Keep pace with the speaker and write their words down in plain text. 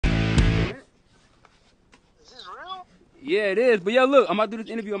Yeah, it is. But yo, look, I'm about to do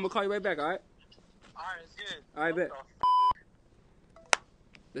this interview. I'm gonna call you right back. All right? Alright, it's good. All right, What bet.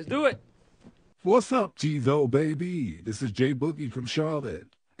 the Let's do it. What's up, G-Zo, baby? This is Jay Boogie from Charlotte.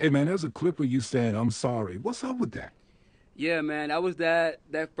 Hey, man, there's a clip of you saying, I'm sorry. What's up with that? Yeah, man, that was that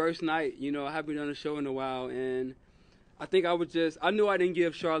first night. You know, I haven't done a show in a while, and I think I knew I didn't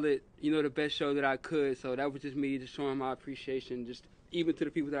give Charlotte, the best show that I could. So that was just me just showing my appreciation, just even to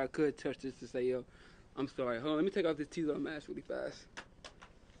the people that I could touch, just to say, yo, I'm sorry. Hold on, let me take off this T-Zo mask really fast.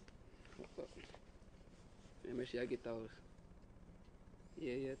 Man, make sure I get those.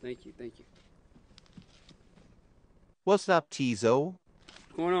 Yeah, thank you. What's up, T-Zo?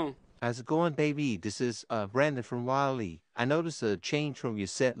 What's going on? How's it going, baby? This is Brandon from Raleigh. I noticed a change from your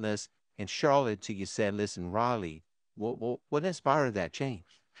set list in Charlotte to your set list in Raleigh. What inspired that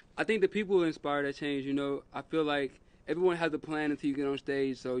change? I think the people inspire that change. I feel like everyone has a plan until you get on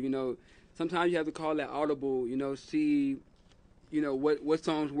stage. So sometimes you have to call that audible. See, what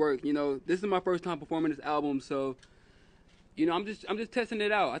songs work. This is my first time performing this album, so I'm just testing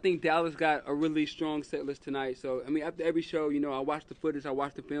it out. I think Dallas got a really strong set list tonight. So I mean, after every show, I watch the footage, I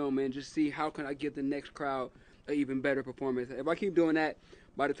watch the film, and just see how can I give the next crowd an even better performance. If I keep doing that,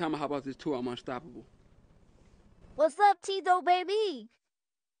 by the time I hop off this tour, I'm unstoppable. What's up, T-Zo, baby?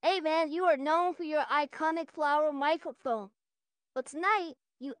 Hey, man, you are known for your iconic flower microphone. But tonight,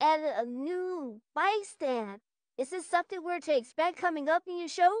 you added a new mic stand. Is this something we're to expect coming up in your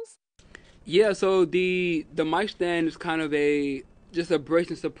shows? Yeah, so the mic stand is kind of just a brace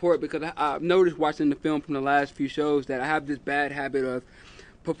and support, because I've noticed watching the film from the last few shows that I have this bad habit of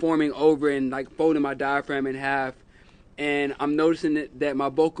performing over and like folding my diaphragm in half, and I'm noticing that my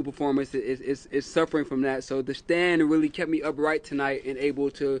vocal performance is suffering from that. So the stand really kept me upright tonight and able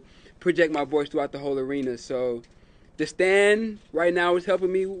to project my voice throughout the whole arena. So the stand right now is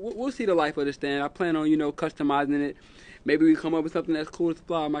helping me. We'll see the life of the stand. I plan on customizing it. Maybe we come up with something that's cool with the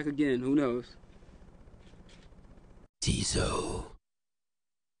flower mic again. Who knows? T-Zo,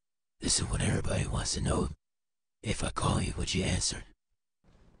 this is what everybody wants to know. If I call you, would you answer?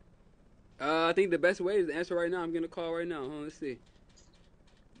 I think the best way is to answer right now. I'm getting a call right now. Let's see.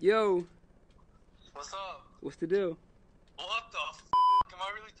 Yo. What's up? What's the deal? What the f***? Am I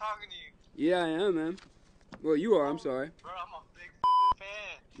really talking to you? Yeah, I am, man. Well, you are. I'm sorry. Bro, I'm a big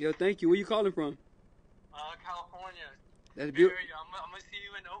fan. Yo, thank you. Where you calling from? California. That's beautiful. I'm gonna see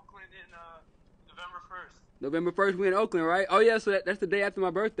you in Oakland in November 1st. November 1st, we in Oakland, right? Oh, yeah, so that's the day after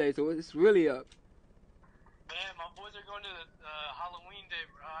my birthday, so it's really up. Man, my boys are going to the Halloween day,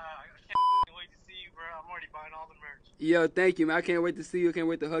 bro. I can't wait to see you, bro. I'm already buying all the merch. Yo, thank you, man. I can't wait to see you. I can't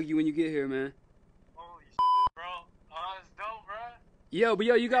wait to hug you when you get here, man. Holy bro. It's dope, bro. Yo, but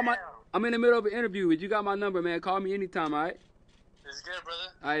yo, you got Damn. I'm in the middle of an interview, but you got my number, man. Call me anytime, all right? It's good,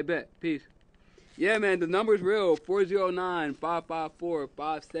 brother. All right, bet. Peace. Yeah, man, the number's real.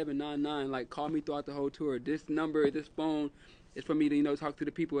 409-554-5799. Like, call me throughout the whole tour. This number, this phone is for me to, talk to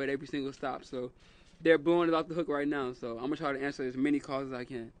the people at every single stop. So they're blowing it off the hook right now. So I'm going to try to answer as many calls as I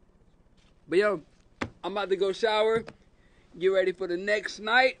can. But, yo, I'm about to go shower. Get ready for the next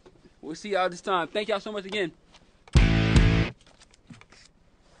night. We'll see y'all this time. Thank y'all so much again.